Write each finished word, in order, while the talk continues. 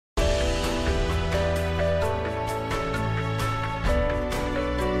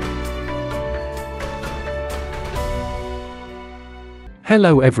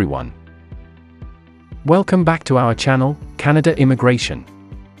Hello everyone. Welcome back to our channel, Canada Immigration.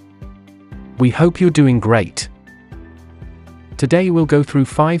 We hope you're doing great. Today we'll go through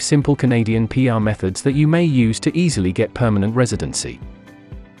 5 simple Canadian PR methods that you may use to easily get permanent residency.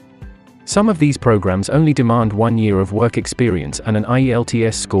 Some of these programs only demand 1 year of work experience and an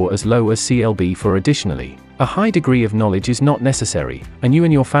IELTS score as low as CLB. For additionally, a high degree of knowledge is not necessary, and you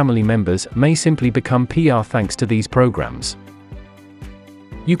and your family members may simply become PR thanks to these programs.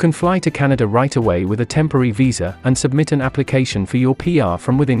 You can fly to Canada right away with a temporary visa and submit an application for your PR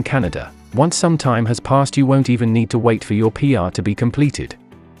from within Canada. Once some time has passed, you won't even need to wait for your PR to be completed.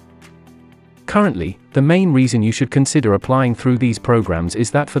 Currently, the main reason you should consider applying through these programs is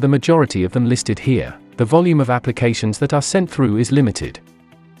that for the majority of them listed here, the volume of applications that are sent through is limited.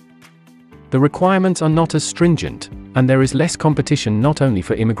 The requirements are not as stringent, and there is less competition not only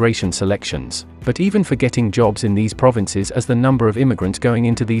for immigration selections, but even for getting jobs in these provinces, as the number of immigrants going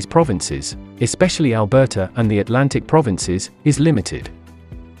into these provinces, especially Alberta and the Atlantic provinces, is limited.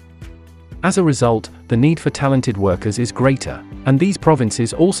 As a result, the need for talented workers is greater, and these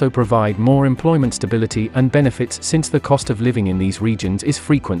provinces also provide more employment stability and benefits since the cost of living in these regions is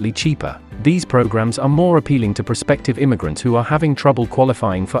frequently cheaper. These programs are more appealing to prospective immigrants who are having trouble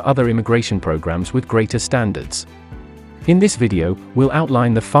qualifying for other immigration programs with greater standards. In this video, we'll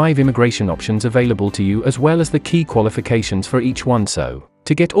outline the 5 immigration options available to you as well as the key qualifications for each one. So,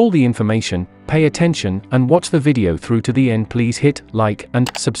 to get all the information, pay attention and watch the video through to the end. Please hit like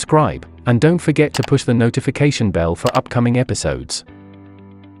and subscribe, and don't forget to push the notification bell for upcoming episodes.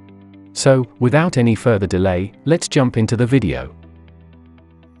 So, without any further delay, let's jump into the video.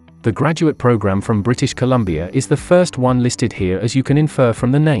 The graduate program from British Columbia is the first one listed here, as you can infer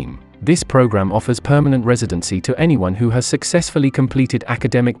from the name. This program offers permanent residency to anyone who has successfully completed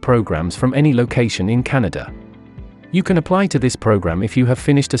academic programs from any location in Canada. You can apply to this program if you have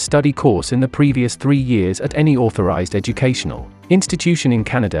finished a study course in the previous 3 years at any authorized educational institution in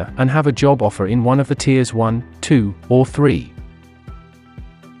Canada and have a job offer in one of the tiers 1, 2, or 3.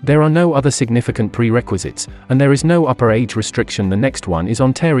 There are no other significant prerequisites, and there is no upper age restriction. The next one is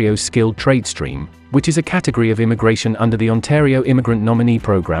Ontario's Skilled Trade Stream, which is a category of immigration under the Ontario Immigrant Nominee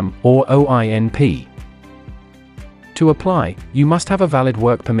Program, or OINP. To apply, you must have a valid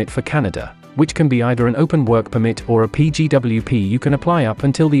work permit for Canada, which can be either an open work permit or a PGWP. You can apply up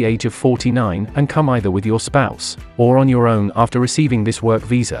until the age of 49 and come either with your spouse, or on your own after receiving this work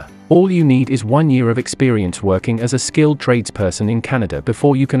visa. All you need is 1 year of experience working as a skilled tradesperson in Canada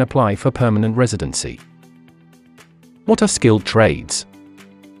before you can apply for permanent residency. What are skilled trades?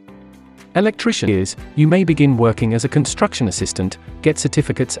 Electrician is, you may begin working as a construction assistant, get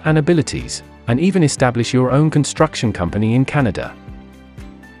certificates and abilities, and even establish your own construction company in Canada.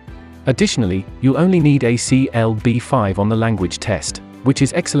 Additionally, you'll only need a CLB5 on the language test, which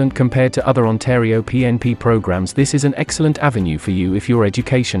is excellent compared to other Ontario PNP programs. This is an excellent avenue for you if your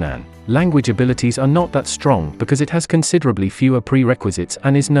education and language abilities are not that strong, because it has considerably fewer prerequisites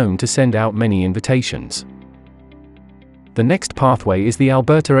and is known to send out many invitations. The next pathway is the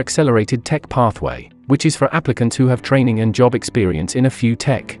Alberta Accelerated Tech Pathway, which is for applicants who have training and job experience in a few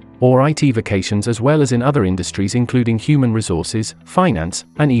tech or IT vocations, as well as in other industries including human resources, finance,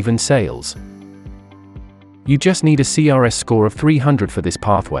 and even sales. You just need a CRS score of 300 for this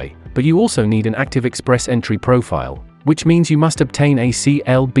pathway, but you also need an active Express Entry profile, which means you must obtain a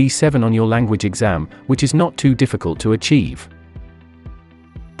CLB7 on your language exam, which is not too difficult to achieve.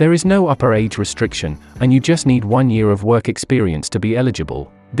 There is no upper age restriction, and you just need 1 year of work experience to be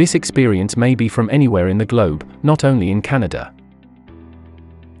eligible. This experience may be from anywhere in the globe, not only in Canada.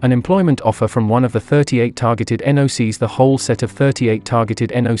 An employment offer from one of the 38 targeted NOCs, the whole set of 38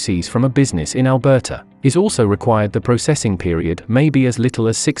 targeted NOCs from a business in Alberta, is also required. The processing period may be as little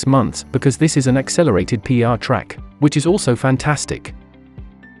as 6 months, because this is an accelerated PR track, which is also fantastic.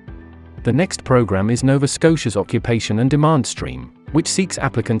 The next program is Nova Scotia's Occupation and Demand Stream, which seeks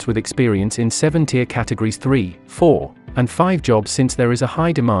applicants with experience in 7-tier categories 3, 4, and 5 jobs, since there is a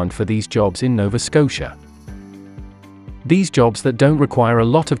high demand for these jobs in Nova Scotia. These jobs that don't require a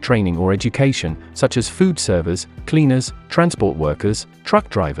lot of training or education, such as food servers, cleaners, transport workers, truck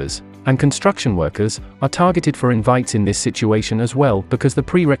drivers, and construction workers, are targeted for invites in this situation as well, because the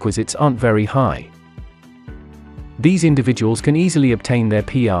prerequisites aren't very high. These individuals can easily obtain their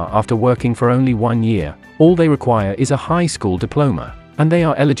PR after working for only 1 year. All they require is a high school diploma, and they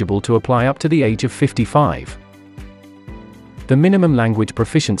are eligible to apply up to the age of 55. The minimum language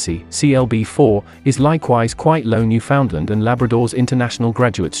proficiency, CLB4, is likewise quite low. Newfoundland and Labrador's International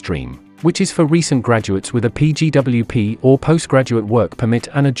Graduate Stream, which is for recent graduates with a PGWP or postgraduate work permit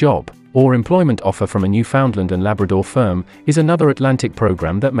and a job, or employment offer from a Newfoundland and Labrador firm, is another Atlantic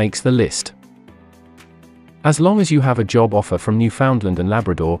program that makes the list. As long as you have a job offer from Newfoundland and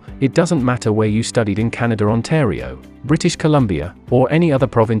Labrador, it doesn't matter where you studied in Canada, Ontario, British Columbia, or any other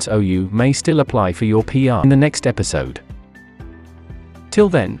province. You may still apply for your PR in the next episode. Till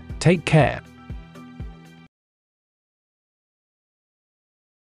then, take care.